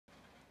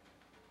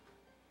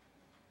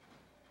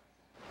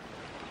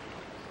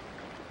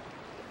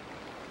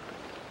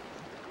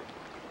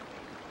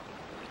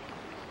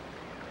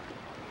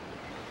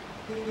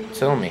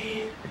Tell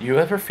me, do you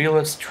ever feel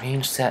a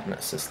strange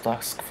sadness as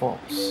dusk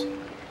falls?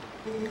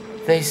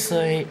 They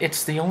say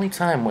it's the only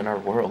time when our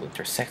world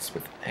intersects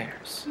with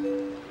theirs.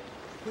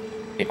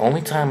 The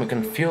only time we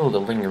can feel the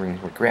lingering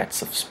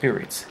regrets of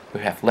spirits who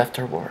have left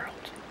our world.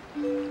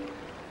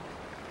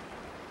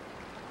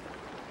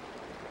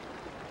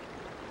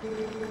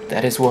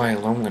 That is why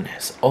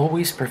loneliness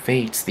always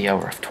pervades the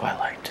hour of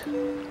twilight.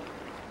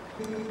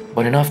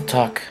 But enough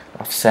talk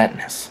of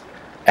sadness.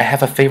 I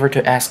have a favor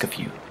to ask of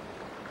you.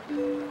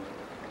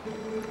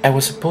 I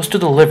was supposed to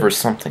deliver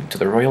something to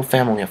the royal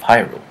family of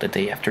Hyrule the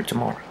day after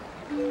tomorrow.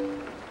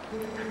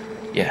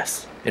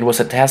 Yes, it was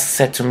a task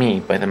set to me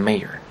by the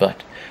mayor,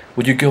 but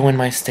would you go in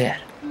my stead?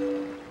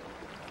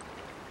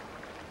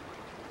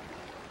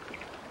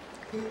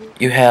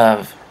 You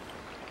have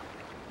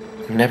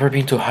never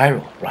been to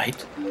Hyrule,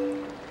 right?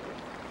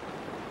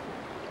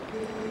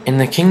 In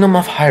the kingdom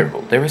of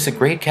Hyrule, there is a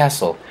great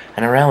castle,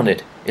 and around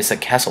it is a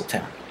castle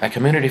town, a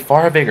community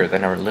far bigger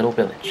than our little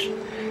village,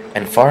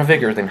 and far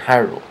bigger than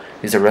Hyrule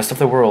is the rest of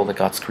the world the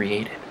gods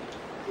created.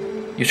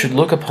 You should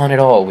look upon it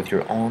all with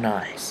your own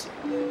eyes.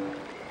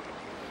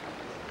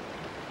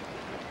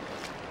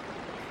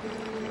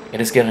 It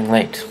is getting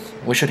late.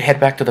 We should head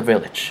back to the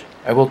village.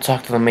 I will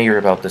talk to the mayor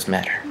about this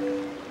matter.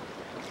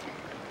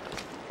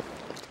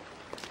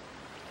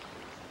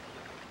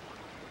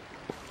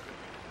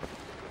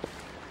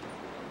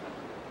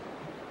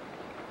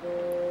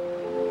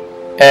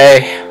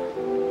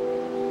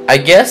 I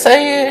guess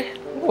I've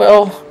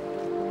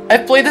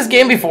played this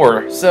game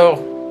before, so...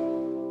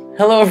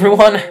 Hello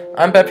everyone,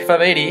 I'm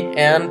Peppy580,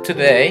 and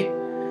today,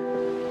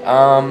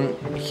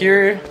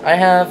 here I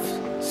have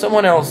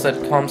someone else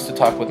that comes to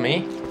talk with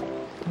me.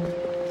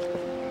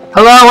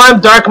 Hello,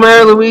 I'm Dark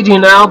Mayor Luigi,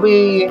 and I'll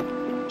be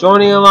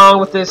joining along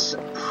with this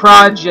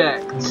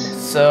project.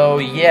 So,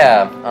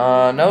 yeah,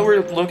 now that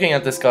we're looking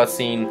at this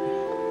cutscene,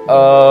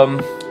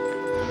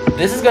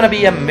 this is gonna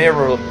be a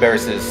mirror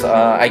versus.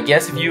 I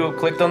guess if you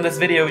clicked on this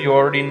video, you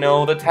already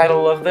know the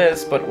title of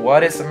this, but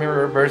what is a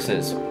mirror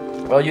versus?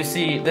 Well, you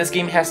see, this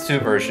game has two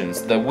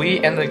versions, the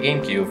Wii and the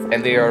GameCube,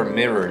 and they are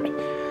mirrored.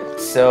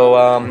 So,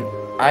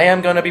 I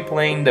am gonna be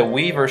playing the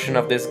Wii version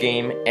of this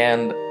game,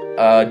 and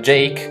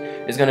Jake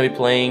is gonna be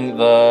playing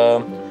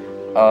the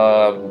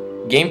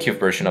GameCube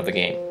version of the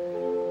game,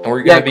 and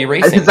we're gonna be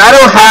racing.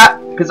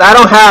 Because I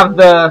don't have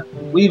the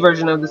Wii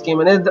version of this game,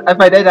 and if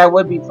I did, I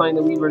would be playing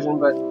the Wii version,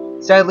 but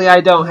sadly, I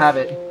don't have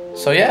it.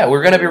 So yeah,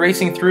 we're gonna be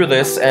racing through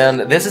this,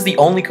 and this is the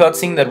only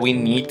cutscene that we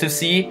need to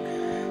see.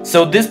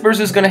 So this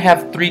versus is gonna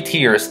have 3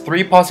 tiers,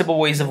 3 possible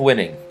ways of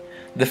winning.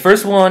 The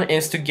first one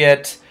is to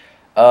get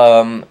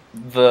to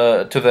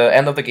the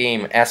end of the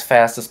game as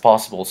fast as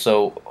possible.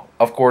 So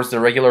of course the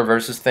regular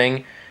versus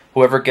thing,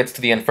 whoever gets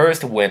to the end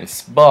first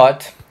wins.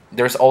 But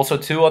there's also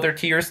 2 other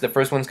tiers. The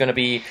first one's gonna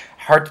be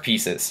heart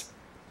pieces.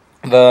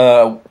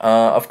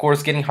 Of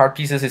course, getting heart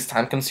pieces is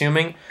time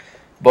consuming,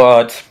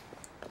 but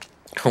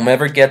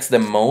whomever gets the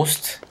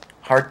most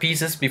heart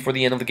pieces before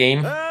the end of the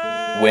game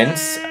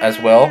wins as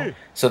well.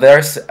 So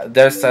there's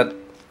that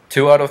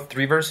 2 out of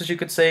 3 verses, you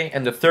could say,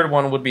 and the third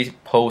one would be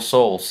Poe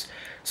Souls.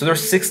 So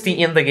there's 60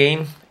 in the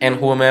game, and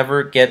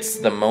whomever gets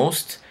the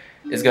most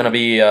is gonna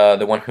be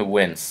the one who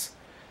wins.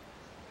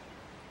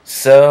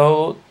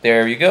 So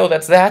there you go.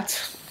 That's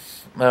that.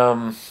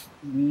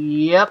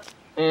 Yep.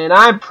 And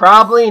I'm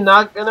probably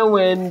not gonna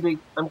win.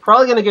 I'm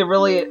probably gonna get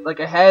really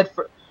ahead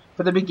for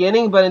the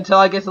beginning, but until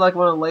I get to one of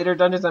the later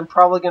dungeons, I'm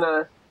probably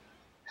gonna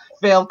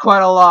fail quite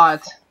a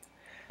lot.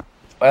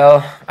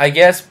 Well, I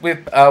guess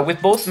we've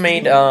both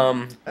made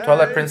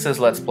Twilight Princess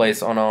Let's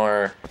Plays on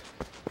our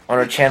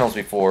channels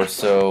before,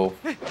 so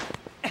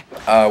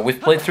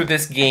we've played through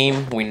this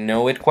game. We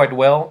know it quite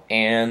well,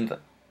 and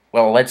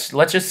well, let's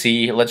just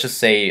say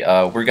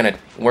we're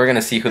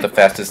gonna see who the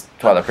fastest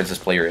Twilight Princess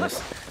player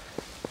is.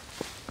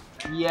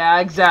 Yeah,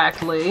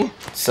 exactly.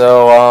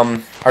 So,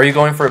 are you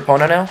going for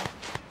Epona now?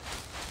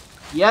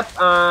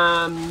 Yep,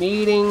 I'm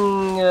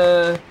meeting,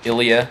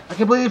 Ilya. I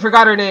completely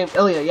forgot her name.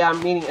 Ilya, yeah,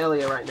 I'm meeting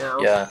Ilya right now.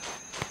 Yeah.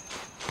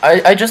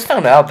 I just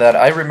found out that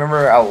I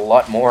remember a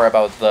lot more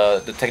about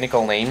the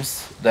technical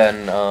names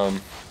than,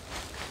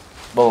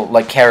 well,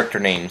 like character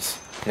names.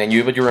 But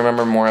you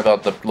remember more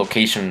about the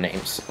location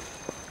names.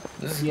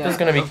 This is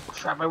gonna be... Oh,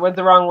 crap, I went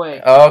the wrong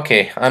way.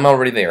 Okay, I'm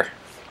already there.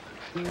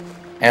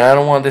 And I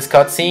don't want this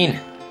cutscene.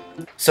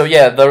 So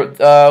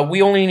yeah,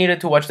 we only needed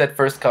to watch that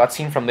first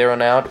cutscene. From there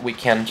on out, we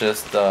can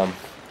just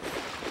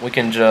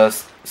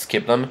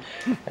skip them.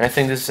 And I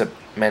think this is a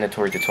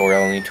mandatory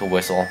tutorial. I need to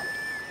whistle.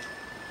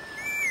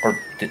 Or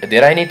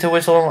did I need to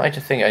whistle? I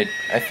think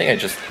I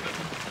just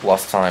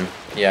lost time.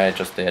 Yeah, I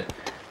just did.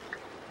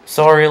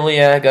 Sorry,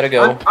 Leah, gotta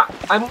go.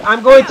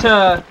 I'm going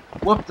to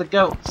whoop the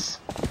goats.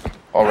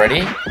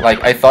 Already?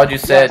 Like, I thought you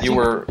said you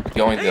were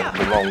going the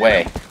wrong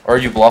way. Or are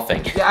you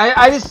bluffing? Yeah,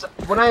 I just,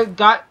 when I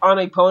got on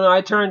Epona,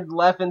 I turned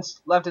left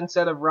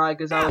instead of right,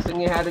 because I was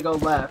thinking I had to go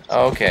left.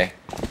 Oh, okay.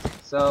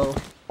 So,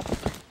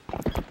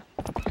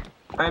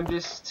 I'm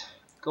just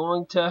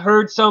going to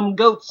herd some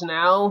goats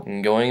now.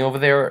 I'm going over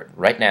there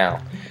right now.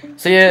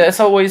 So yeah, as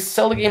always,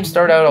 Zelda games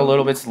start out a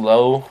little bit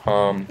slow.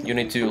 You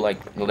need to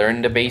like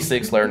learn the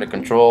basics, learn the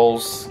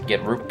controls,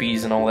 get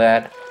rupees and all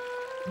that.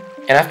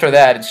 And after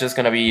that, it's just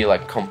gonna be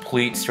like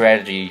complete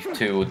strategy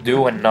to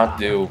do and not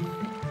do,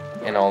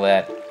 and all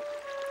that.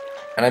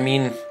 And I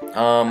mean,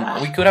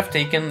 we could have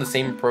taken the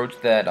same approach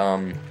that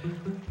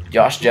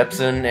Josh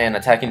Jepson and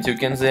Attacking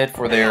Toucans did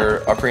for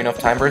their Ocarina of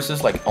Time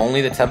versus, like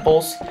only the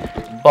temples.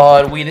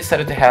 But we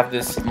decided to have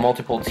this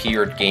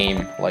multiple-tiered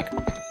game, like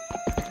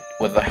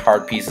with the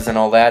hard pieces and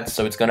all that.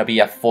 So it's gonna be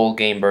a full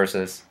game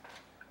versus.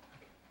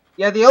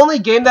 Yeah, the only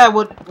game that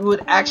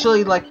would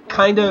actually like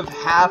kind of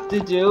have to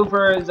do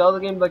for a Zelda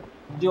game, like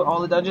do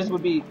all the dungeons,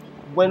 would be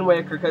Wind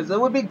Waker, because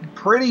it would be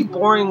pretty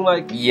boring.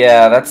 Like,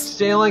 yeah, that's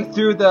sailing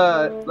through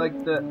the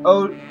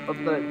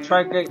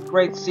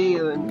Tri-Great Sea.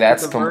 And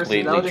that's the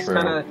completely that would just true.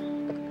 kind of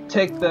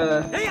take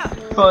the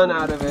fun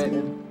out of it.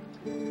 And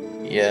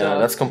yeah,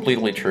 that's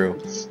completely true.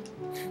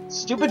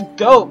 Stupid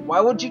goat!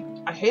 Why would you?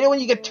 I hate it when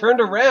you get turned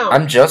around.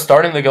 I'm just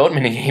starting the goat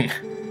minigame.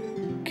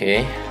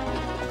 Okay.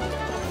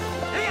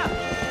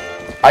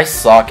 I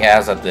suck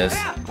ass at this.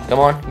 Come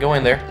on, go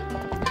in there.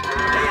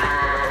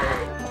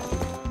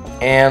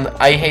 And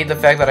I hate the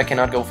fact that I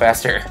cannot go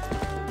faster.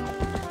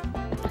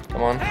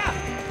 Come on.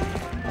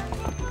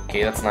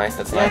 Okay, that's nice,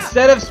 that's nice.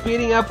 Instead of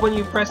speeding up when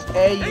you press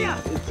A,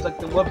 it's like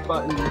the whoop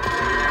button.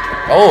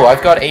 Oh,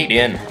 I've got 8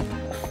 in.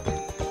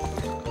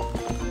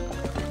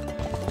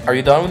 Are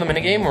you done with the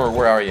minigame, or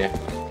where are you?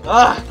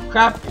 Ah,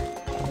 crap!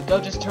 The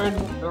goat just turned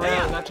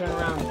around, not turned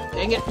around.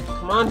 Dang it!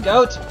 Come on,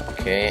 goat!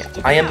 Okay,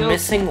 Stupid I am goat.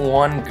 missing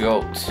one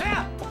goat.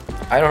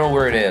 I don't know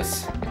where it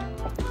is.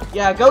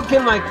 Yeah, goat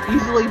can like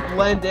easily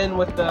blend in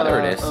with the there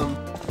it is.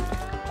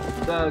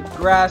 The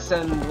grass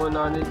and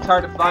whatnot. It's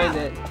hard to find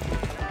it.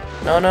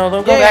 No, no,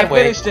 don't go Yay, that I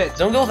way. finished it.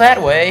 Don't go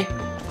that way.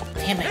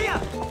 Damn it.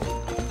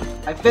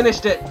 I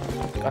finished it.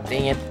 God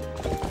dang it.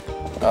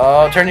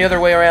 Oh, turn the other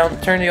way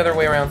around. Turn the other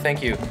way around,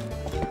 thank you.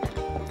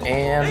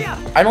 And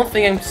I don't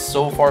think I'm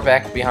so far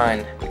back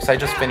behind, because I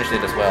just finished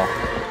it as well.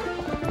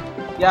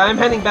 Yeah, I'm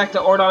heading back to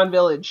Ordon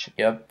Village.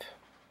 Yep.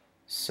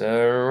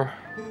 So...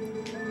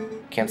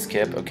 can't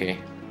skip, okay.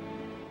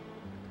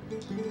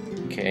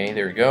 Okay,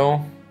 there we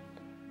go.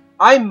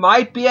 I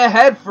might be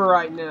ahead for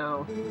right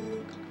now.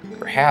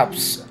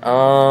 Perhaps.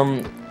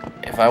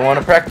 If I want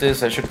to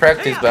practice, I should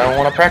practice, but I don't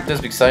want to practice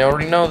because I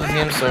already know this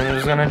game, so I'm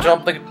just gonna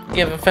jump the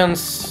give a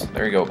fence.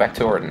 There you go, back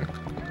to Ordon.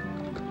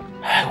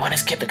 I want to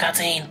skip the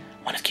cutscene.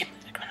 I want to skip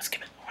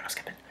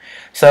it.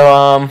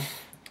 So,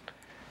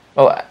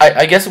 well,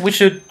 I guess we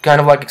should kind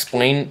of like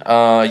explain.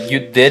 You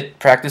did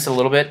practice a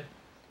little bit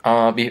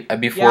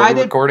before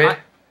we recorded.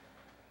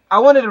 I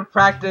wanted to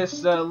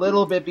practice a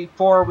little bit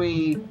before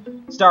we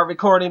start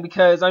recording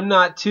because I'm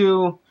not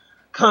too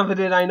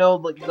confident I know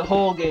like the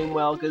whole game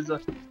well. Because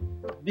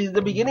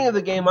the beginning of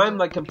the game, I'm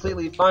like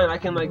completely fine. I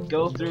can like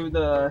go through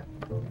the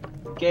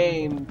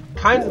game.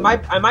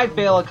 I might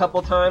fail a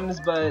couple times,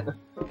 but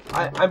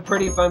I'm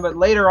pretty fine. But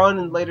later on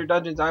in later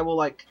dungeons, I will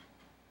like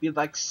be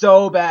like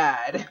so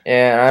bad.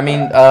 Yeah, I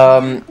mean,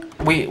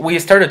 we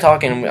started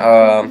talking.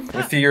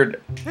 We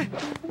figured.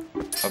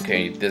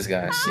 Okay, this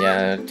guy's,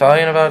 yeah,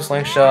 talking about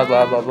slingshot,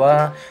 blah blah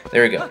blah.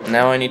 There we go.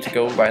 Now I need to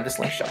go buy the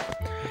slingshot.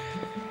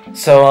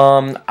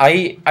 So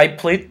I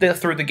played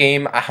through the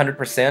game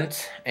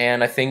 100%,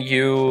 and I think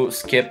you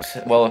skipped.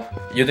 Well,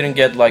 you didn't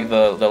get like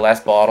the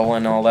last bottle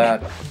and all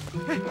that.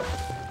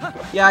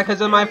 Yeah,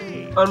 because on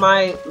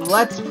my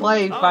Let's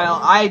Play file,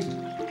 I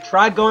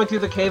tried going through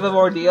the Cave of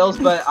Ordeals,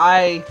 but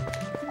I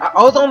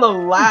was on the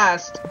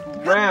last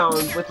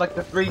round with like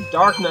the 3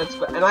 dark nuts,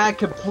 and I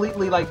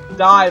completely like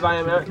died by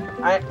him.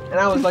 And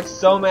I was like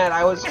so mad.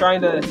 I was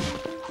trying to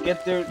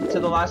get there to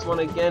the last one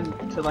again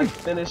to like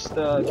finish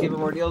the Cave of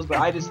Ordeals, but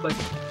I just like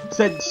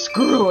said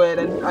screw it,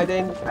 and I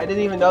didn't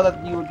even know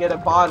that you would get a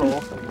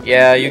bottle.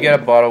 Yeah, you get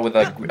a bottle with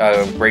like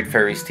Great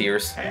Fairy's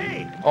Tears.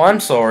 Oh,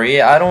 I'm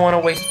sorry. I don't want to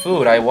waste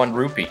food. I want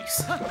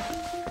rupees.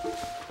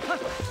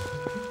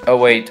 Oh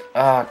wait.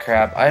 Ah,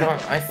 crap.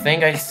 I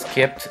think I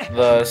skipped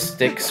the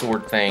stick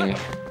sword thing.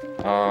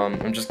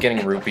 I'm just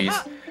getting rupees.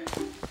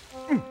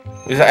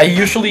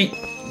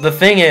 The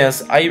thing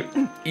is, I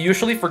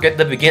usually forget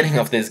the beginning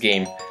of this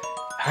game.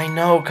 I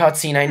know,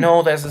 cutscene, I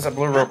know this is a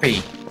blue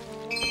rupee.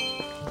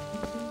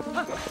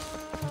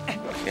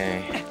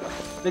 Okay.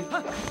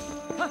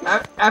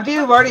 After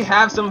you already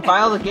have some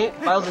files,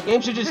 the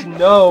game should just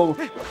know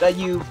that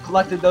you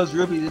collected those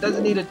rupees. It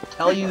doesn't need to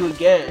tell you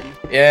again.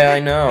 Yeah, I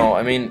know.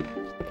 I mean,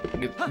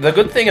 the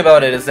good thing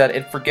about it is that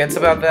it forgets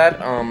about that.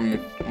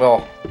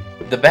 Well,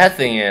 the bad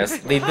thing is,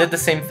 they did the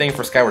same thing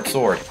for Skyward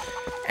Sword,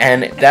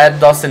 and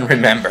that doesn't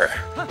remember.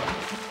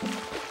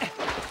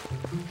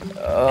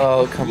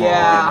 Oh, come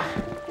on.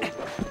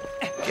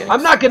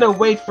 I'm not gonna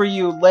wait for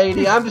you,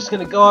 lady. I'm just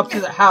gonna go up to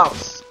the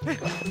house.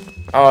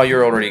 Oh,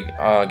 you're already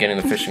getting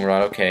the fishing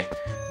rod, okay.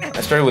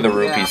 I started with the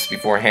rupees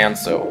beforehand,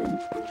 so...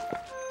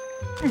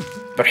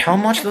 But how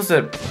much does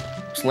a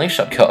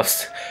slingshot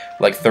cost?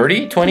 Like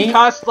 30? 20? It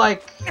costs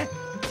like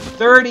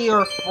 30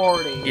 or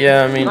 40.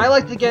 Yeah, I mean, And I'd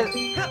like to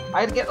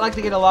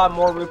get a lot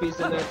more rupees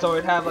in there, so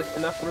I'd have like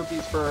enough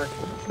rupees for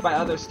buy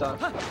other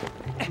stuff.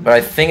 but I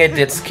think I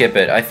did skip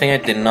it. I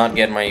think I did not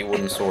get my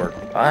wooden sword.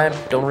 I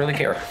don't really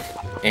care.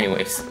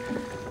 Anyways.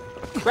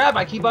 Crap!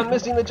 I keep on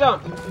missing the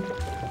jump.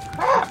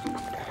 Crap!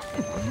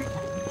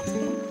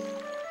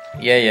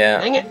 Yeah.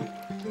 Dang it!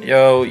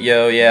 Yo,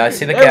 yeah, I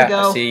see the There cat.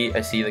 we go.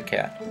 I see the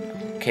cat.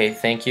 Okay,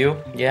 thank you.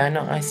 Yeah,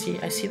 no, I see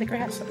the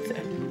grass up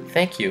there.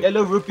 Thank you.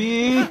 Yellow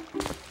rupee.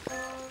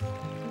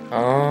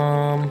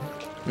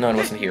 No, it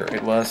wasn't here.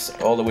 It was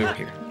all the way over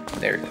here.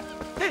 There you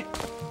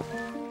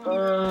go.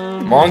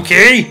 Um,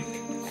 Monkey!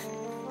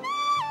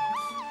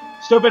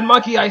 Stupid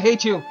monkey! I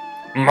hate you.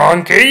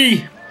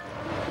 Monkey!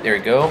 There we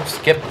go.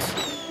 Skipped.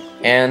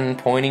 And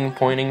pointing.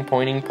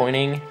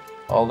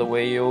 All the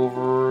way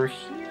over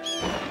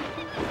here.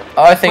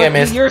 Oh, I think I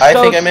missed. I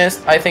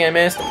think I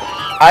missed.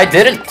 I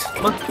didn't!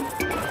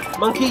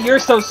 Monkey, you're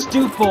so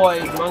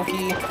stupid,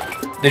 monkey.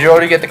 Did you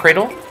already get the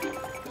cradle?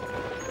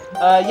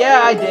 Yeah,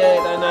 I did,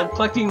 and I'm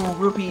collecting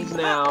rupees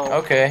now.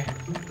 Okay.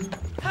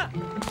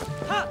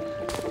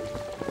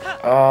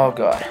 Oh,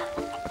 God.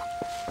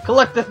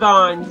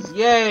 Collectathons,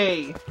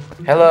 yay!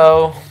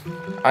 Hello.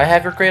 I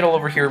have your cradle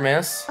over here,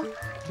 miss.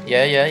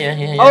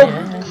 Yeah.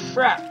 Oh,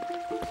 crap.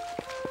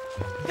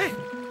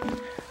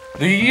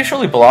 Do you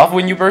usually bluff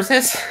when you burst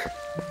this?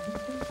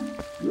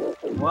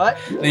 What?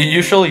 Do you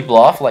usually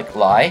bluff, like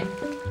lie?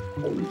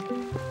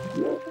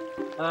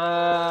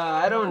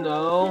 I don't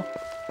know.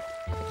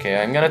 Okay,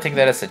 I'm gonna take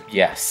that as a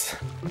yes.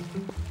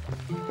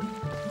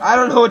 I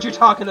don't know what you're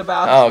talking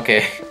about. Oh,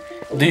 okay.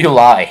 Do you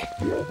lie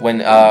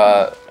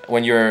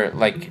when you're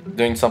like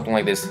doing something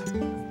like this?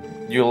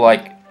 You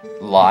like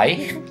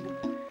lie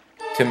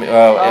to me?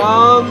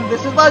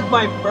 This is like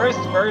my first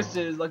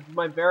verses, like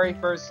my very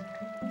first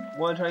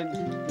one trying,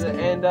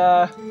 and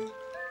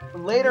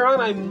later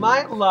on I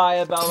might lie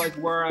about like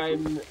where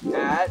I'm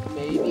at,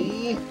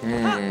 maybe.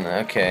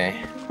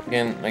 Okay.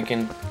 I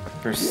can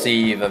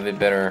perceive a bit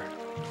better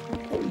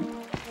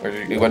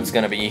what it's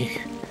gonna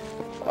be.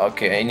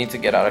 Okay, I need to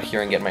get out of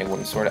here and get my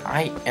wooden sword.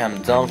 I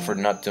am dumb for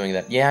not doing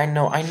that. Yeah, I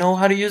know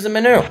how to use the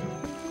menu.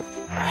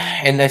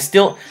 And I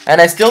still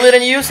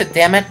didn't use it,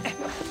 damn it.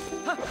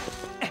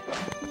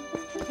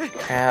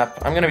 Crap.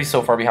 I'm gonna be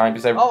so far behind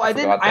because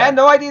I had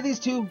no idea these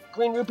 2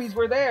 green rupees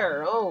were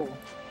there. Oh.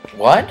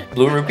 What?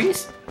 Blue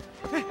rupees?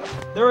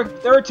 There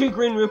were 2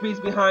 green rupees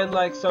behind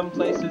like some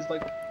places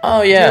like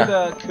oh yeah.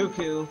 the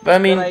cuckoo. But I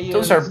mean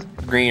those are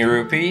green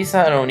rupees.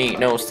 I don't need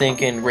no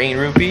stinking green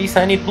rupees.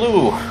 I need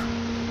blue.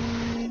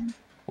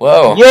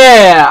 Whoa.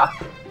 Yeah.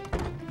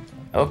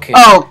 Okay.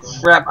 Oh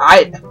crap!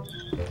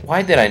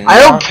 Why did I not? I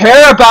don't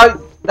care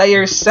about that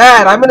you're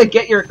sad. I'm gonna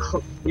get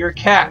your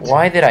cat.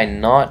 Why did I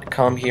not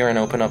come here and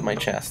open up my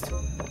chest?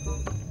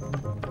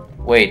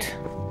 Wait.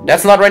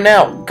 That's not right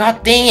now.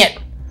 God dang it!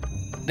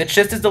 The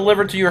chest is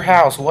delivered to your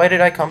house. Why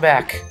did I come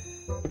back?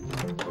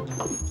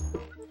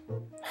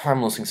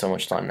 I'm losing so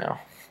much time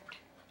now.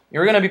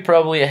 You're gonna be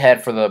probably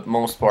ahead for the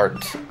most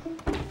part.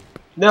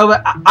 No,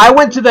 but I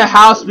went to the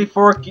house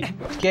before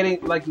going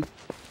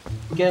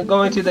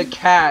to the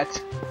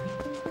cat.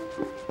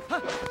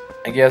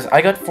 I guess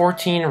I got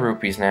 14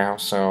 rupees now,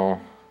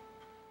 so...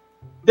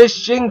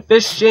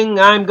 Fishing,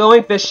 I'm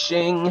going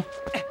fishing.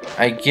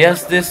 I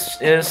guess this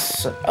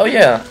is... Oh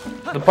yeah,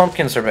 the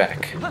pumpkins are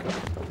back.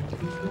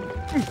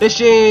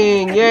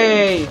 Fishing,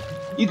 yay!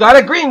 You got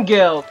a green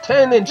gill,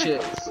 10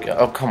 inches.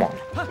 Oh, come on.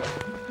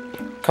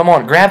 Come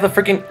on, grab the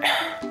freaking...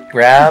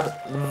 Grab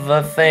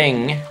the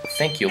thing.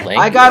 Thank you, Link.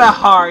 I got a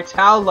heart,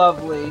 how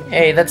lovely.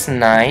 Hey, that's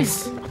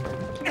nice.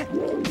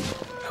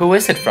 Who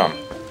is it from?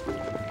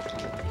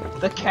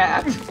 The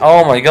cat.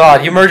 Oh my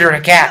god, you murdered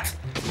a cat!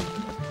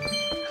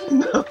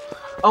 No.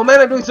 Oh man,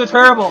 I'm doing so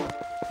terrible.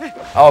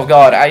 Oh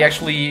god, I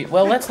actually...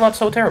 Well, that's not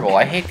so terrible.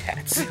 I hate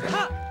cats.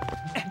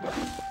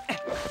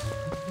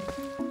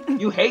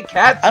 You hate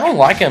cats? I don't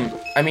like them.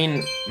 I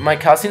mean, my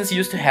cousins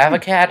used to have a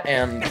cat,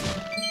 and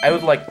I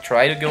would, like,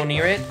 try to go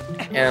near it,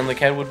 and the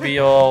cat would be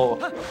all...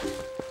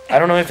 I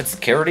don't know if it's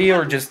scaredy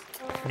or just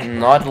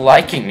not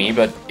liking me,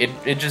 but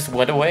it just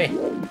went away.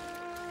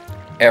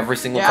 Every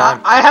single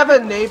time. I have a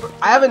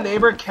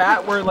neighbor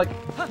cat where, like,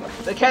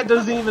 the cat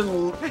doesn't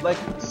even, like,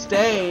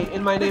 stay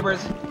in my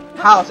neighbor's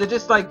house. It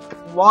just, like,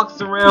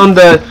 walks around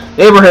the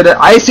neighborhood.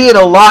 I see it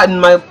a lot in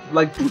my,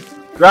 like,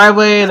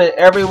 driveway and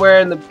everywhere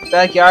in the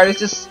backyard. It's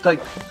just,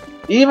 like,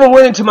 it even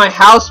went into my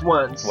house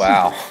once.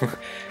 Wow.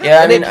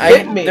 Yeah, I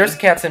mean, there's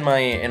cats in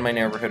my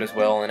neighborhood as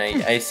well, and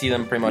I see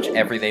them pretty much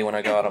every day when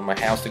I go out of my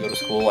house to go to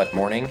school at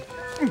morning.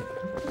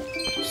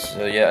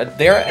 So yeah,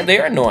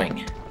 they're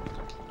annoying.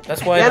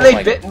 That's why. Yeah,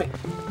 they bit me.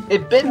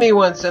 It bit me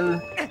once,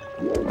 and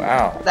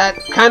wow, that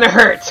kind of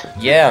hurt.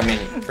 Yeah, I mean,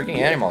 freaking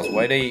animals.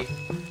 Why they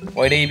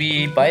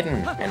be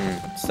biting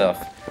and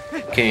stuff?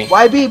 Okay.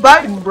 Why be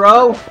biting,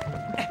 bro?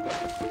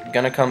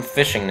 Gonna come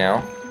fishing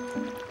now.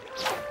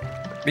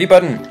 Be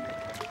button.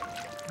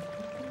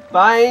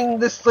 Buying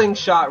the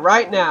slingshot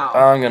right now.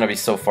 I'm gonna be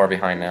so far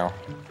behind now.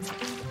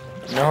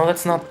 No,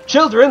 that's not.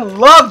 Children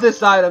love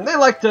this item. They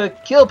like to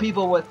kill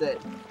people with it.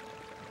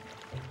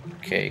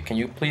 Okay, can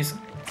you please?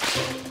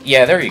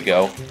 Yeah, there you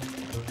go.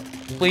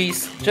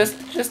 Please,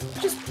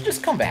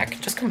 just come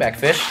back. Just come back,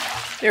 fish.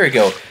 There you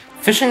go.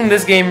 Fishing in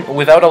this game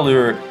without a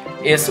lure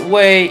is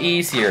way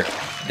easier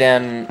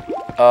than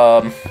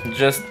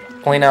just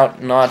plain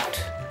out not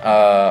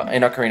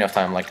in Ocarina of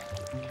Time. Like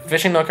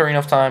fishing in Ocarina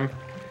of Time,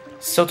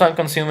 so time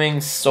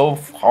consuming, so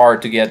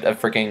hard to get a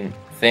freaking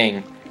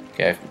thing.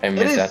 Okay, I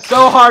missed that. It is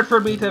so hard for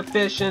me to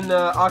fish in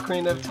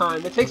Ocarina of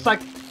Time. It takes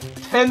like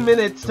 10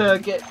 minutes to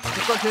get,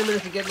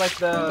 like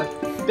the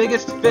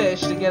biggest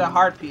fish to get a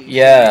heart piece.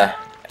 Yeah,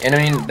 and I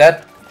mean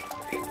that.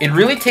 It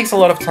really takes a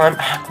lot of time.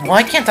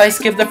 Why can't I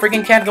skip the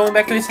freaking cat going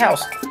back to his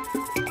house?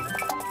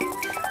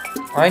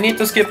 I need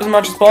to skip as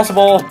much as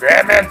possible.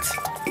 Damn it!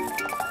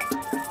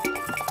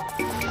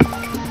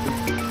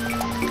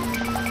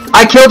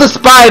 I killed a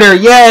spider!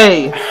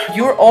 Yay!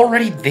 You're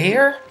already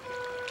there?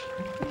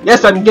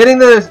 Yes, I'm getting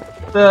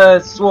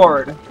the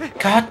sword.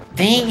 God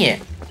dang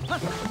it!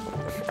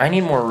 I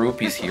need more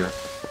rupees here.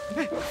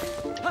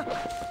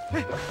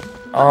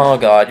 Oh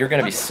god, you're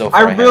gonna be so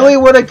far I really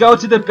want to go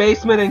to the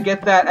basement and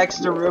get that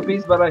extra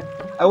rupees, but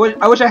I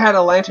wish I had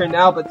a lantern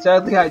now, but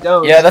sadly I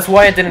don't. Yeah, that's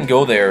why I didn't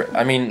go there.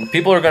 I mean,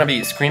 people are gonna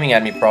be screaming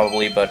at me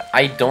probably, but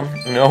I don't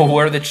know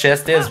where the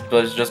chest is,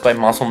 but it's just by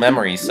muscle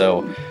memory,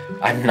 so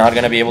I'm not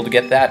gonna be able to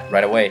get that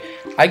right away.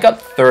 I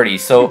got 30,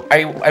 so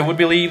I would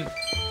believe...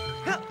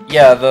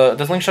 Yeah,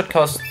 the slingshot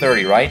costs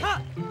 30, right?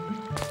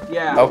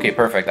 Yeah. Okay,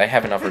 perfect. I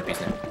have enough rupees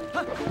now.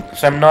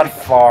 So I'm not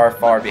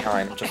far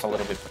behind, just a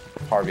little bit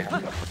far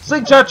behind.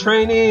 Slingshot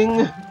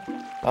training!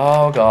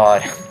 Oh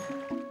god.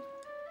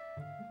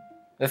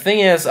 The thing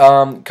is,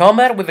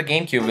 combat with the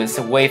GameCube is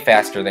way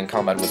faster than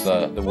combat with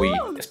the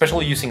Wii,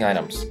 especially using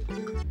items.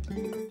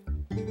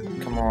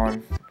 Come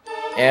on.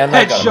 And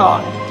I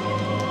got him.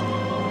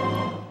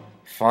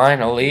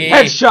 Finally!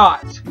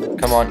 Headshot!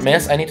 Come on,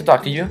 miss, I need to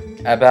talk to you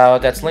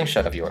about that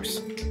slingshot of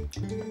yours.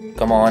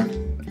 Come on.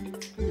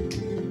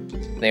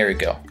 There you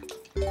go.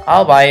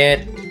 I'll buy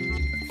it.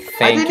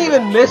 Thank I didn't you.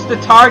 even miss the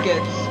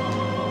targets.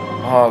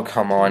 Oh,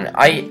 come on.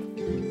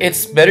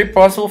 It's very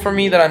possible for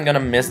me that I'm gonna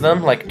miss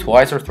them, like,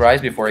 twice or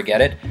thrice before I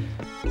get it.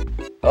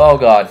 Oh,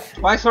 god.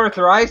 Twice or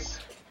thrice?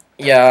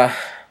 Yeah.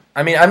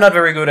 I mean, I'm not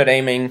very good at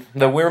aiming.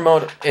 The Wii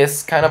mode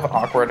is kind of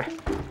awkward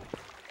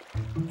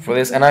for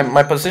this, and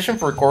my position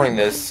for recording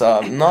this,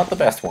 not the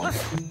best one.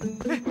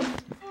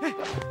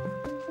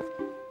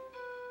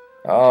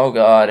 Oh,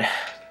 god.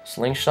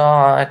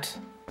 Slingshot.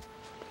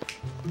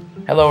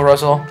 Hello,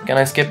 Russell. Can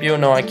I skip you?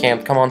 No, I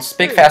can't. Come on,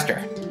 speak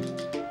faster.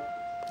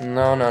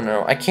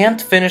 No. I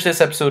can't finish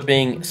this episode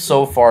being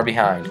so far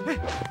behind.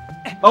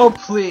 Oh,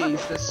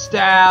 please. The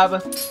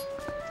stab.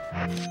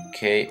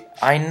 Okay,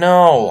 I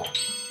know.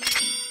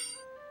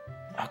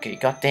 Okay,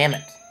 god damn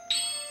it.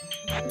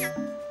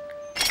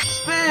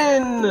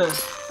 Spin!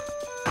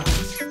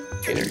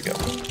 Okay, there you go.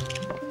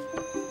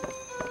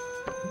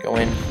 Go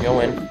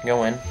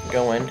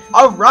in.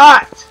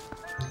 Alright!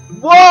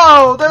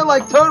 Whoa! They're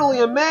like totally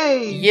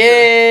amazed!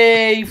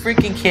 Yay!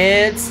 Freaking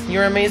kids!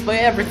 You're amazed by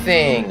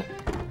everything!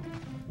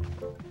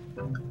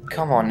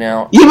 Come on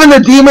now. Even the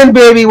demon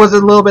baby was a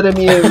little bit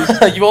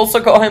amused. You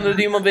also call him the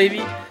demon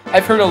baby?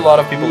 I've heard a lot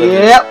of people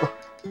that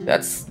do.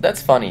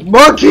 That's funny.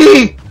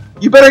 Monkey!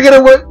 You better get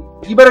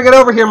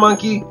over here,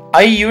 monkey.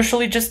 I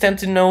usually just tend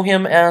to know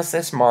him as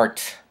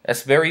a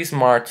very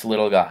smart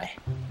little guy.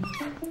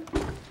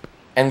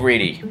 And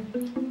greedy.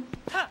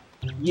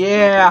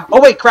 Yeah. Oh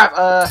wait, crap.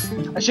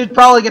 I should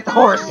probably get the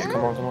horse. Yeah,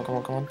 come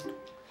on.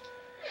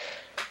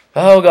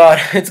 Oh god,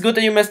 it's good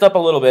that you messed up a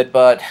little bit,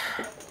 but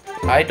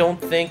I don't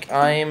think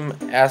I'm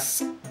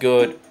as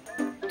good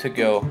to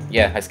go.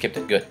 Yeah, I skipped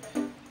it. Good.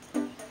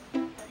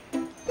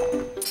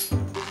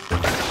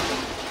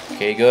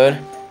 Okay, good.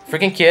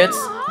 Freaking kids,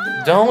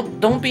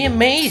 don't be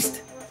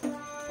amazed.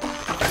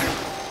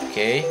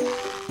 Okay.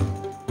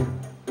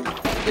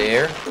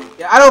 There.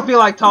 Yeah, I don't feel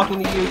like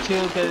talking to you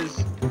too,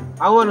 because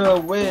I want to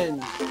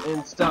win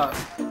and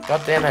stuff.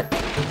 God damn it.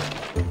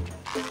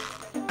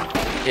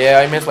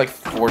 Yeah, I missed like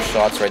 4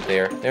 shots right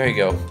there. There you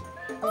go.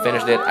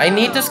 Finished it. I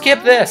need to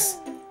skip this.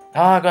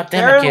 Ah, god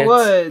damn it, kids.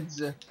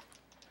 Woods.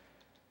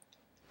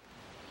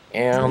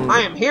 And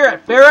I am here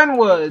at Farron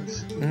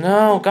Woods.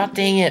 no, god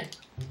dang it.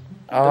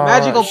 The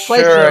magical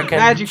place sure, of I can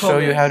magical show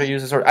you how to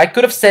use the sword. I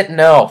could have said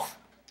no.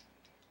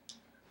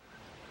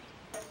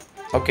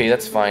 Okay,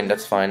 that's fine.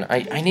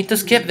 I need to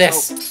skip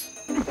this.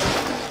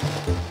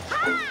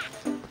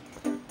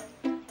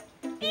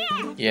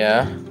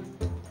 Yeah.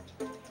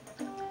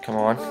 Come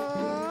on.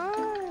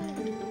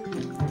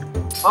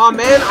 Oh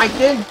man, I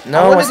did.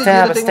 No, a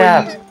stab.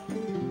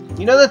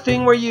 You know the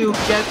thing where you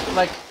get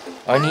like.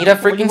 I need a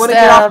freaking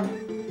stab.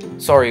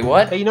 Sorry,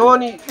 what? Hey, you know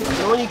when you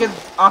get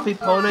off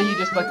Epona, you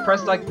just like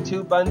press like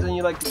 2 buttons and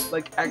you like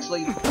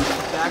actually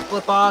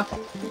backflip off.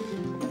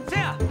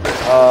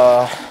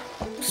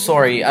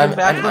 Sorry,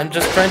 I'm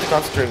just trying to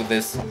concentrate with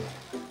this.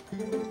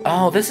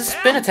 Oh, this is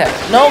spin attack.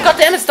 No, god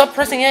damn it! Stop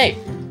pressing A.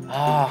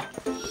 Ah.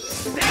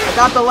 I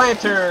got the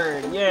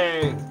lantern.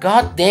 Yay.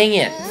 God dang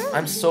it!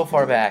 I'm so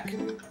far back.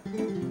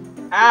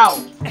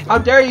 Ow! How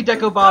dare you,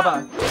 Deco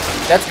Baba?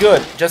 That's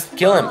good. Just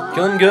kill him.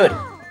 Kill him good.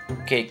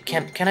 Okay,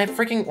 can I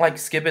freaking like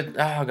skip it?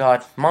 Oh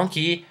god,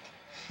 monkey,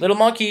 little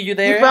monkey, you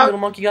there, little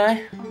monkey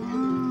guy?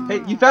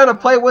 Hey, you found a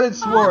play-wooden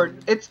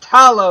sword. It's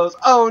TLOZ.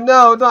 Oh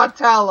no, not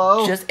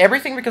Tallow. Just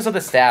everything because of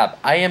the stab.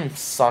 I am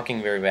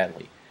sucking very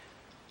badly.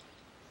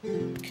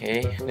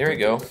 Okay, there we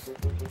go.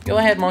 Go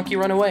ahead, monkey,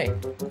 run away.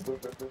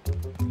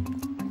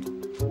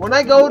 When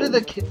I go to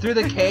through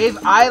the cave,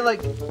 I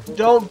like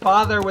don't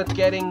bother with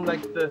getting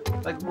like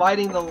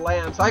lighting the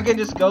lamps. I can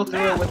just go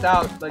through it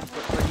without like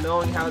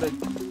knowing how to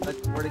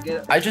where to get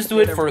it. I just do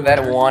it for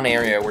that one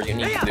area where you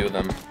need to do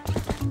them.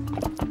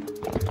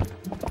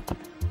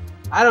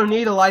 I don't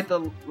need to light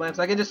the lamps.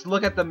 I can just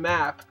look at the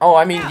map. Oh,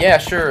 I mean, yeah,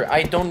 sure.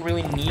 I don't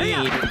really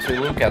need to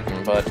look at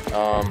them, but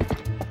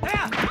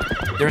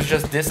there's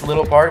just this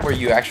little part where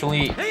you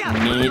actually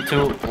need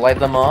to light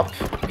them up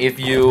if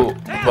you,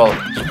 well,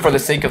 for the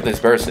sake of this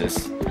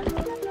versus.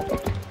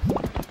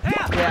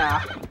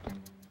 Yeah.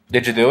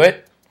 Did you do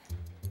it?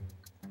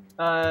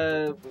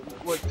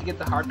 What, to get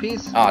the heart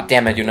piece? Oh,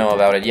 damn it, you know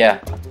about it,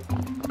 yeah.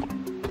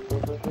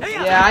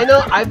 Yeah, I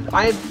know.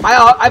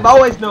 I've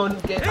always known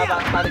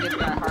about how to get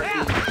that heart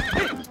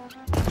piece.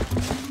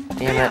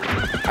 Damn it.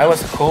 I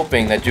was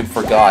hoping that you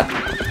forgot.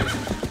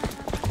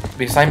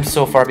 Because I'm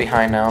so far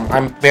behind now.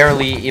 I'm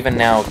barely even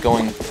now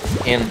going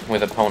in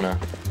with Epona.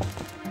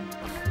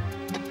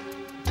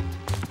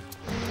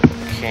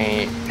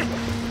 Okay.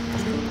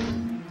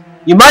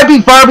 You might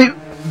be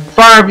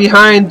far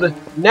behind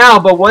now,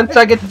 but once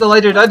I get to the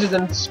later dungeons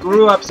and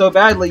screw up so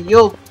badly,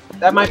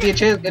 that might be a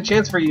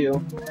chance for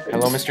you.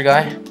 Hello, Mr.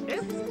 Guy?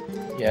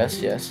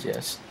 Yes, yes,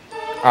 yes.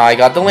 I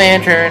got the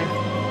lantern.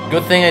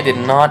 Good thing I did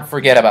not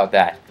forget about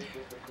that.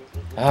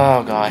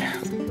 Oh god.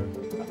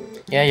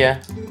 Yeah,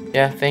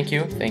 thank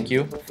you.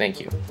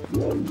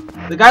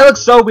 The guy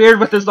looks so weird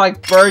with his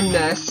like bird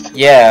nest.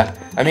 Yeah,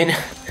 I mean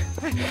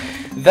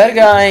that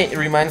guy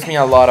reminds me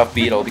a lot of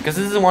Beetle because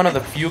this is one of the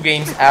few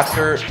games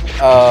after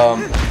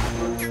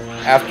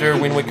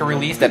Wind Waker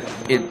release that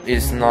it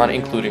is not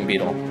including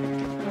Beetle.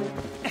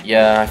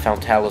 Yeah, I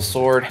found Tal's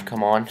sword.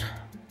 Come on.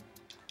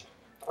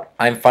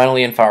 I'm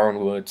finally in Farron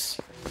Woods.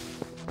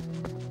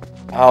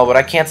 Oh, but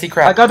I can't see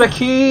crap. I got a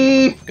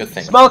key! Good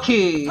thing. Small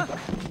key!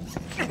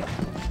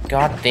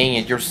 God dang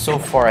it, you're so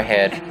far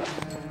ahead.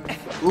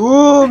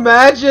 Ooh,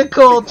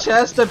 magical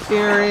chest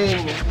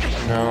appearing!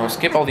 No,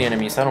 skip all the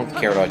enemies. I don't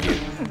care about you.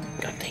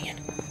 God dang it.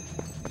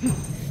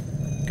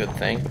 Good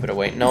thing. Put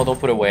away. No, don't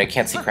put away. I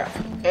can't see crap.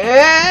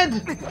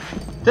 And...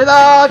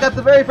 ta-da! Got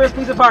the very first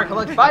piece of heart.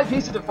 Collect 5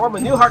 pieces to form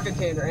a new heart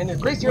container and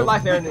increase your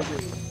life energy.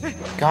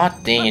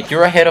 God dang it,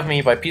 you're ahead of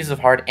me by pieces of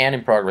heart and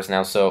in progress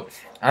now, so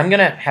I'm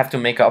gonna have to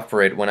make up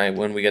for it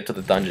when we get to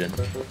the dungeon.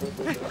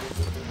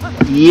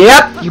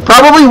 Yep, you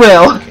probably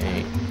will.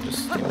 Okay,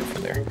 just stay over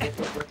there.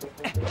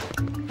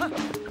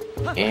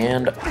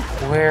 And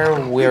where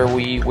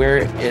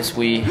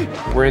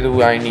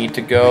do I need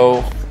to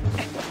go?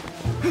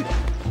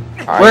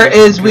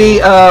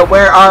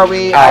 Where are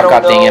we? Oh,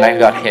 god dang it, I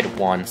got hit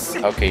once.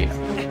 Okay.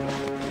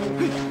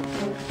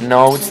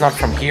 No, it's not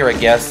from here, I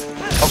guess.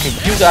 Okay,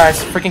 you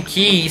guys, freaking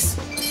keys!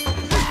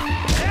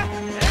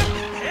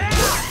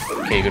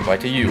 Okay, goodbye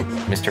to you,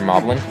 Mr.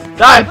 Moblin.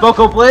 Die,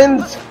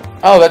 Bokoblins!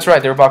 Oh, that's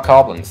right, they're about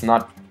goblins,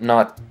 not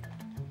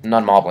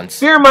moblins.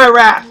 Fear my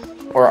wrath!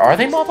 Or are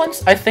they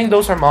moblins? I think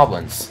those are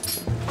moblins.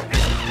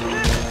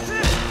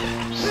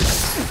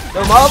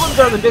 The moblins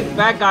are the big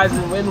bad guys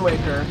in Wind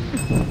Waker.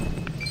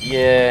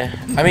 Yeah,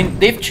 I mean,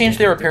 they've changed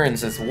their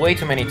appearances way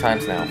too many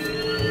times now.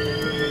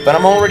 But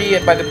I'm already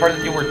by the part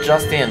that you were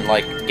just in,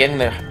 like, getting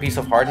the piece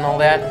of heart and all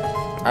that.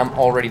 I'm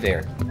already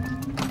there.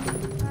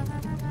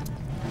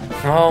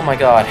 Oh my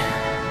god.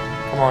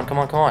 Come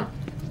on.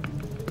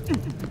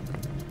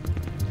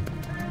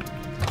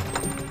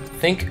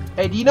 Think.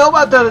 Hey, do you know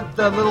about the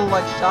little,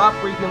 like, shop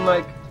where you can,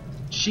 like,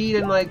 cheat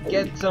and, like,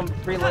 get some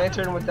free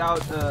lantern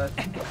without,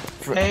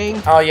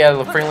 paying? Oh yeah,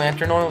 the free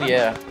lantern oil,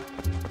 yeah.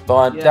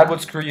 But that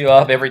would screw you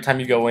up every time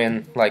you go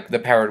in. Like, the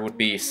parrot would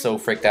be so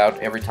freaked out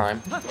every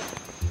time.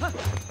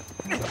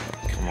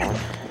 Come on.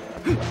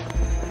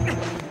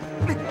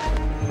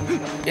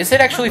 Is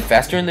it actually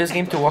faster in this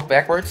game to walk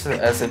backwards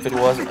as if it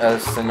was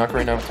as in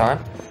Ocarina of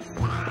Time?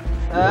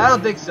 I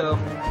don't think so.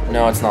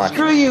 No, it's not.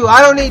 Screw you!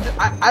 I don't need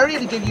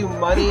to give you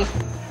money.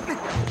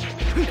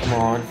 Come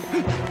on.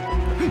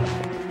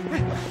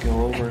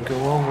 Go over.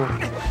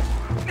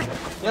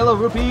 Yellow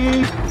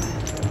rupee!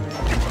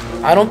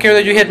 I don't care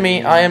that you hit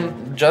me. I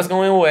am just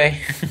going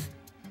away.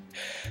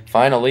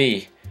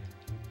 Finally.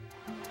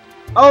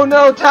 Oh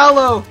no,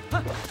 Tallow!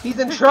 He's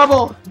in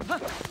trouble!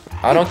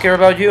 I don't care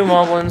about you,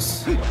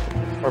 Moblins.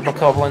 Or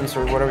Bokoblins,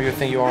 or whatever you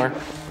think you are.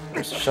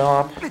 There's the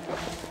shop.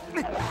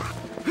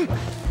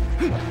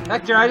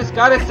 Hector, I just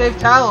gotta save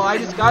Tallow. I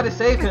just gotta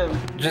save him.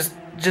 Just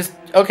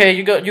okay.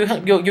 You go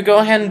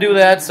ahead and do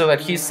that so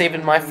that he's saved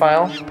in my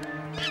file.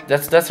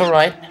 That's all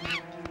right.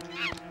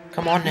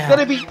 Come on now. He's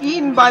gonna be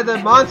eaten by the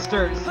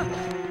monsters.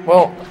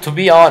 Well, to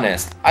be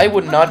honest, I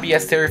would not be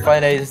as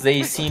terrified as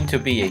they seem to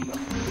be,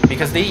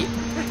 because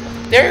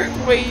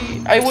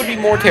I would be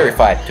more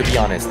terrified, to be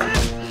honest.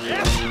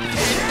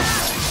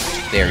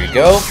 There you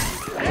go.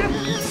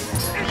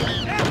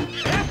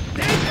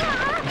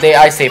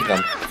 I saved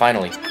them,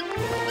 finally.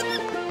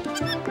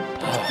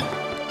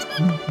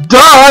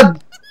 Duh!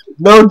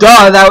 No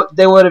duh, that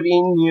they would have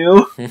eaten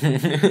you.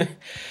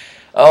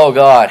 Oh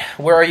god,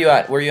 where are you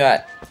at? Where are you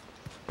at?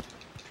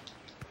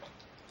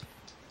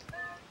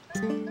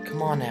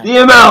 Come on now.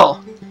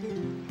 DML!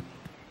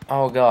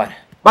 Oh god.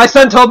 My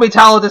son told me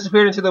Tallow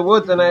disappeared into the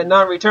woods and I had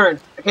not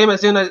returned. I came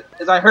as soon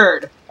as I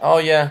heard. Oh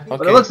yeah, okay.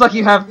 But it looks like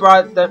you have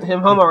brought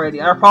him home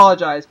already. I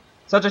apologize.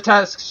 Such a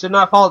task should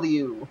not fall to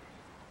you.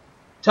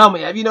 Tell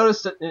me, have you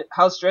noticed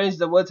how strange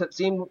the woods have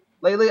seemed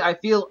lately? I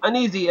feel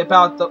uneasy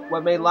about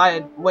what may lie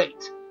in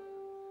wait.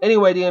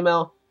 Anyway,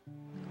 DML,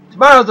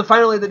 tomorrow's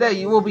finally the day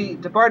you will be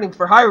departing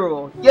for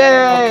Hyrule.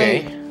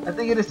 Yay! Okay. I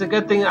think it is a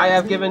good thing I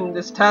have given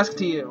this task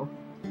to you.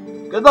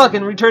 Good luck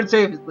and return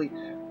safely.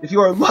 If you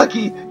are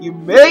lucky, you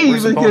may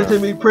even get to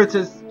meet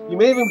Princess. You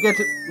may even get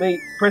to meet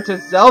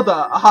Princess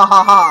Zelda. Ah ha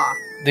ha ha.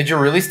 Did you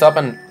really stop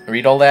and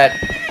read all that?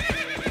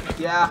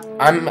 Yeah.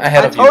 I'm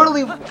ahead of you.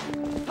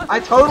 I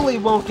totally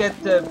won't get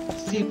to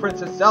see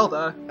Princess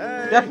Zelda.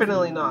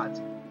 Definitely not.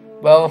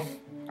 Well,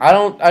 I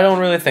don't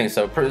really think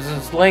so.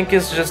 Link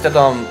is just a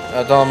dumb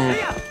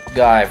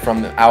guy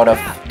from out of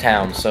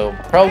town, so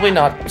probably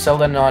not.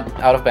 Zelda not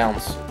out of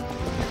bounds.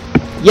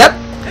 Yep.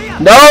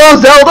 No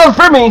Zelda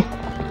for me.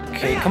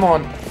 Okay, come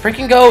on,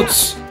 freaking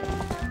goats!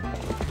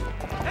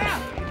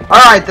 All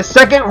right, the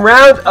second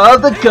round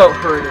of the goat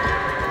herder.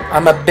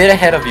 I'm a bit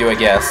ahead of you, I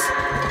guess.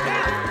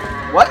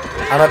 What?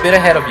 I'm a bit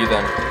ahead of you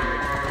then.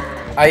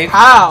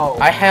 How?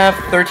 I have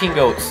 13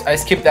 goats. I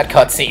skipped that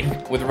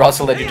cutscene with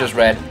Russell that you just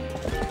read.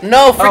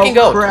 No, freaking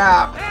goat!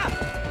 Crap.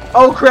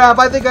 Oh crap,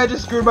 I think I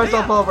just screwed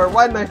myself over.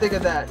 Why didn't I think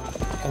of that?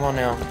 Come on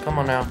now, come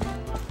on now.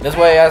 That's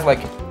why I asked,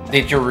 like,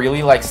 did you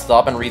really, like,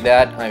 stop and read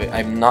that?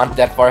 I'm not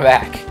that far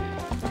back.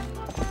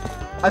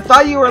 I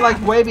thought you were,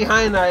 like, way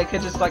behind and I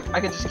could just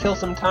kill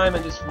some time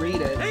and just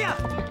read it.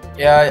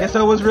 Yeah. Guess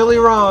I was really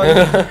wrong.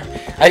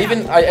 I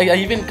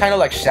even kind of,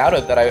 like,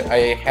 shouted that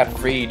I had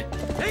freed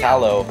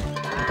Tallow.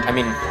 I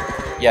mean,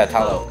 yeah,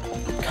 Tallow.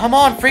 Come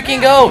on,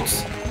 freaking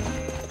goats!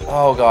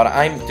 Oh god,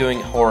 I'm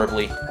doing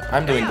horribly.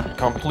 I'm doing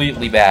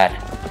completely bad.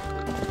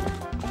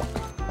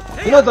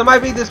 You know, there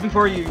might be this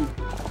before you.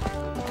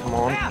 Come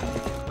on.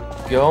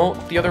 Go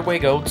the other way,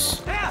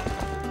 goats. Go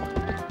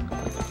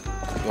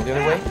the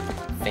other way.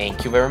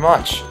 Thank you very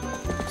much.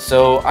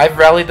 So, I've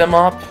rallied them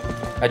up.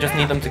 I just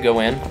need them to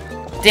go in.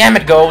 Damn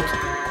it, goat!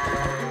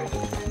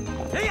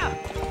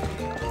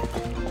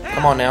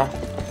 Come on now.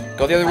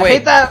 Go the other way. I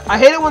hate that. I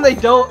hate it when they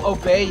don't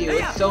obey you.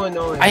 It's so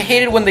annoying. I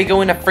hate it when they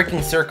go in a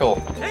freaking circle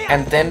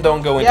and then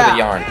don't go into the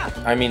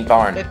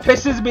barn. It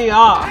pisses me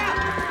off.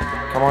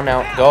 Come on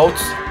now,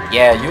 goats.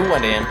 Yeah, you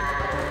went in.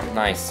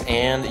 Nice.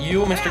 And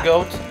you, Mr.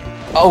 Goat.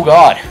 Oh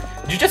god.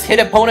 Did you just hit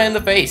Epona in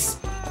the face?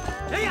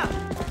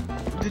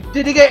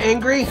 Did he get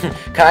angry?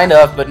 Kind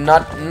of, but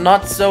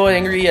not so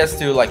angry as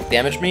to like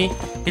damage me.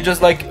 He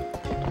just like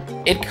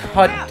it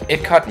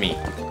cut me.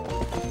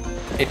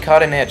 It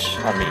caught an edge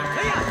on me.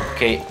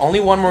 Okay, only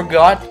one more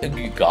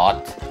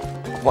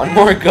one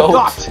more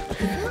goat.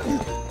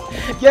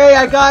 Yay,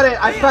 I got it!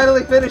 I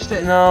finally finished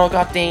it! No,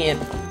 god dang it.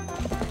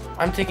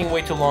 I'm taking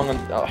way too long on...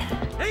 Oh,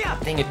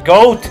 dang it,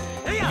 goat!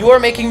 You are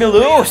making me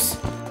lose!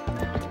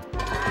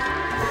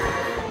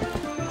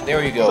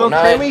 There you go. So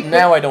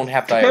now I don't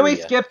have diarrhea.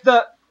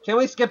 Can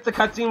we skip the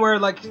cutscene where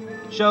like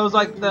shows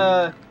like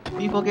the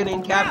people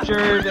getting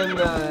captured and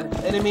the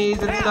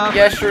enemies and stuff?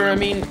 Yeah, sure. I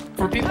mean,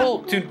 for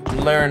people to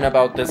learn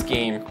about this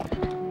game,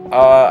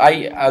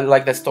 I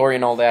like the story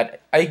and all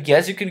that. I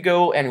guess you could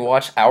go and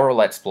watch our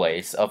Let's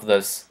Plays of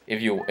this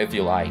if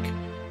you like.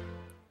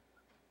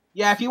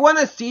 Yeah, if you want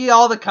to see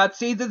all the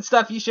cutscenes and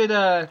stuff, you should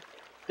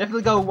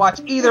definitely go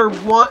watch either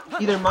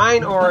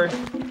mine or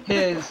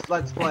his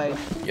Let's Play.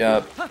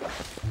 Yup.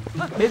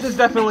 His is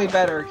definitely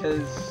better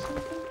because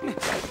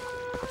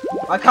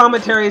my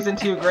commentary isn't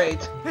too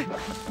great.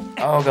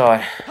 Oh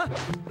god.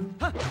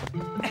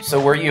 So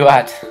where are you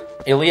at?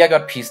 Ilya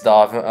got pissed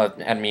off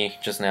at me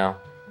just now.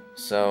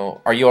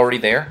 So, are you already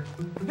there?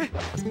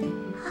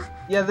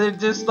 Yeah, they're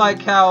just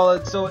like how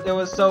it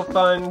was so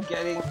fun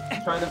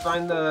trying to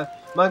find the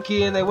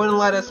monkey and they wouldn't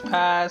let us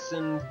pass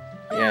and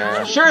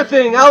yeah. Sure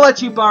thing, I'll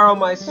let you borrow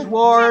my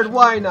sword,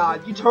 why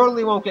not? You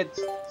totally won't get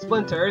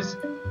splinters.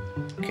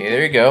 Okay,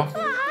 there you go.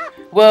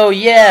 Whoa,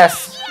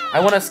 yes!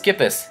 I wanna skip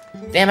this.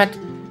 Damn it!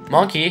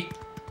 Monkey!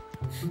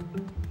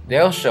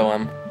 They'll show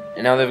him.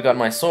 And now they've got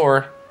my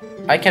sword.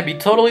 I can be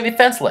totally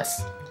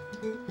defenseless.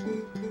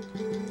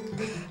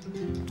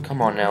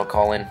 Come on now,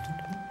 Colin.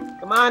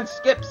 Come on,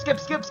 skip, skip,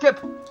 skip, skip!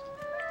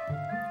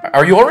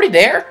 Are you already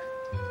there?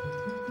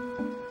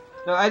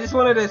 No, I just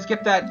wanted to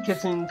skip that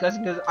cutscene because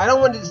I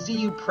don't want to see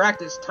you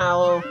practice,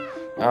 Tallow.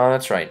 Oh,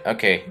 that's right.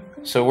 Okay.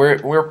 So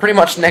we're pretty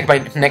much neck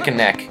and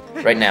neck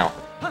right now.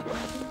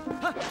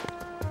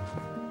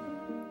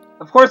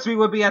 Of course we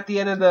would be at the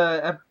end of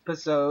the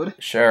episode.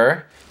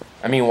 Sure.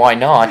 I mean, why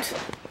not?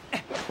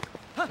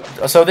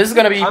 So this is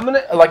gonna be I'm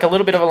gonna- like a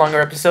little bit of a longer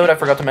episode. I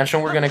forgot to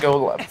mention we're gonna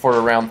go for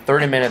around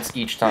 30 minutes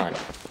each time.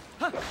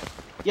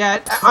 Yeah,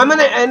 I'm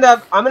gonna end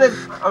up. I'm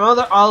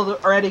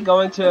already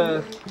going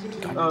to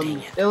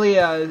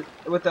Ilya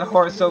with the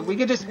horse, so we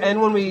could just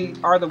end when we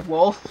are the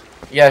wolf.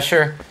 Yeah,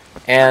 sure.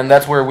 And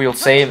that's where we'll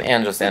save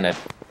and just end it.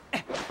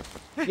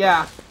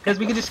 Yeah, because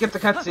we could just skip the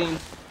cutscene.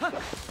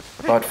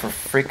 But for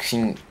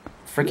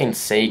freaking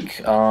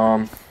sake,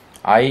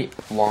 I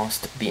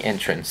lost the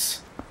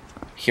entrance.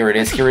 Here it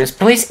is, here it is.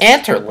 Please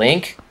enter,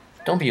 Link!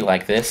 Don't be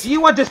like this. Do you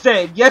want to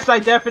save? Yes, I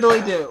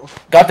definitely do.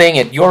 God dang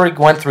it, you already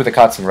went through the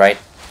cutscene, right?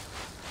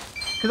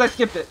 Because I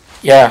skipped it.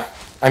 Yeah,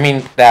 I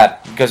mean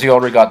that, because you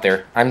already got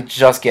there. I'm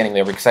just getting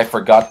there because I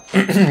forgot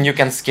you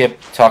can skip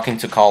talking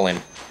to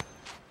Colin.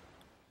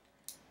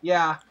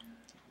 Yeah.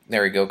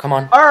 There we go, come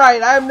on.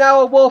 Alright, I'm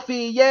now a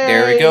wolfie, yay!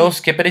 There we go,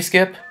 skippity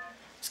skip.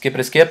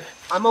 Skippity skip.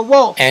 I'm a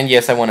wolf. And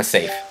yes, I want to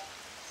save.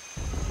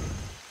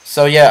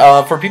 So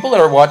yeah, for people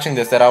that are watching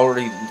this that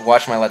already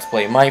watched my Let's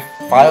Play, my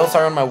files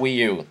are on my Wii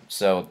U,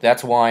 so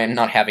that's why I'm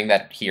not having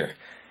that here.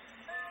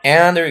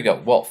 And there you go,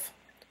 Wolf.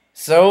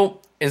 So,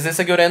 is this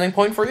a good ending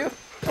point for you?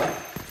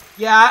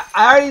 Yeah,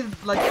 I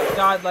already,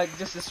 got,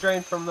 just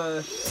estranged from the...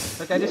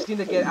 I just need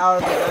to get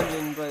out of the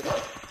dungeon,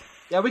 but...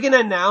 Yeah, we can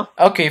end now.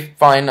 Okay,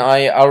 fine,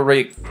 I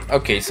already...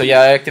 Okay, so yeah,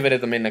 I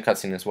activated the midnight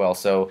cutscene as well,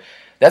 so...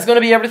 That's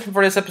gonna be everything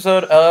for this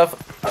episode of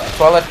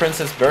Twilight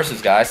Princess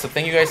Versus, guys. So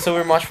thank you guys so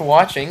very much for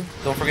watching.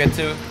 Don't forget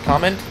to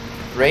comment,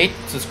 rate,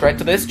 subscribe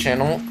to this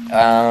channel,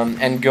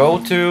 and go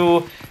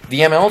to the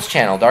ML's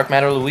channel, Dark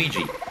Matter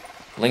Luigi.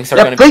 Links are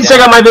gonna be please down.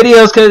 check out my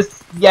videos,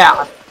 because,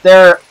 yeah,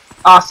 they're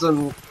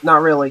awesome.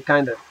 Not really,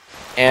 kind of.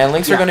 And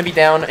links are gonna be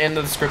down in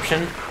the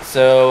description.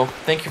 So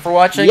thank you for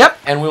watching. Yep.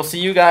 And we'll see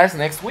you guys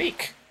next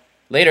week.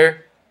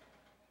 Later.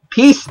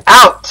 Peace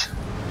out.